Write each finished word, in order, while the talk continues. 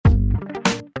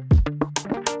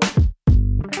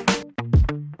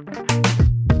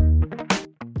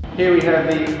Here we have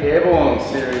the Airborne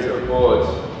series of boards.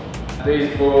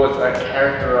 These boards are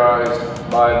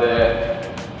characterised by their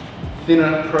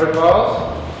thinner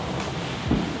profiles,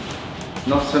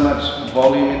 not so much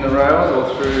volume in the rails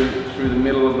or through the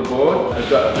middle of the board. They've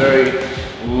got a very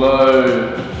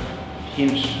low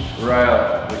hinge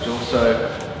rail, which also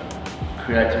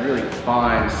creates a really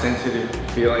fine, sensitive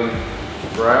feeling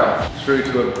rail, through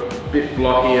to a bit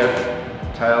blockier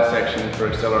tail section for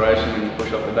acceleration when you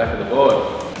push off the back of the board.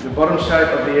 The bottom shape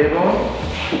of the Airborne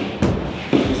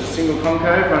is a single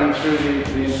concave running through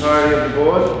the entirety of the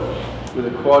board with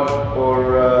a quad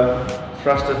or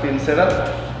thruster fin setup.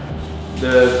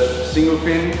 The single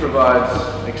fin provides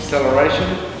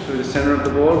acceleration through the centre of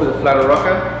the board with a flatter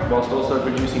rocker, whilst also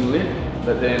producing lift,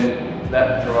 but then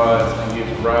that provides and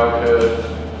gives rail curve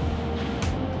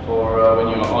for when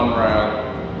you're on rail,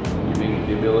 giving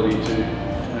the ability to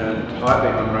turn tightly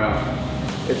on rail.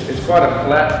 It's quite a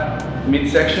flat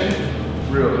midsection,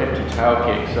 real hefty tail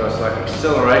kick, so it's like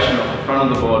acceleration off the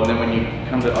front of the board, and then when you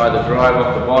come to either drive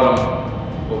off the bottom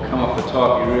or come off the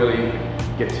top, you really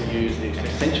get to use the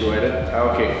accentuated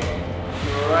tail kick.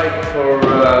 Great for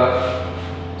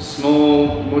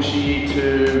small, mushy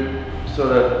to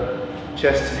sort of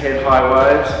chest to head high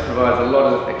waves, provides a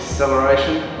lot of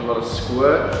acceleration, a lot of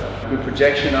squirt, good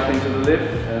projection up into the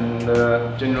lift, and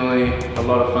generally a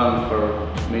lot of fun for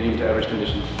medium to average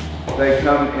conditions. They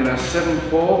come in a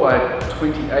 7.4 by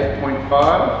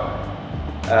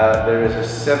 28.5. There is a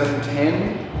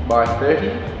 710 by 30,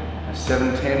 a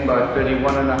 710 by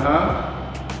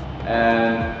 31.5,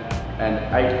 and an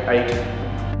 8.8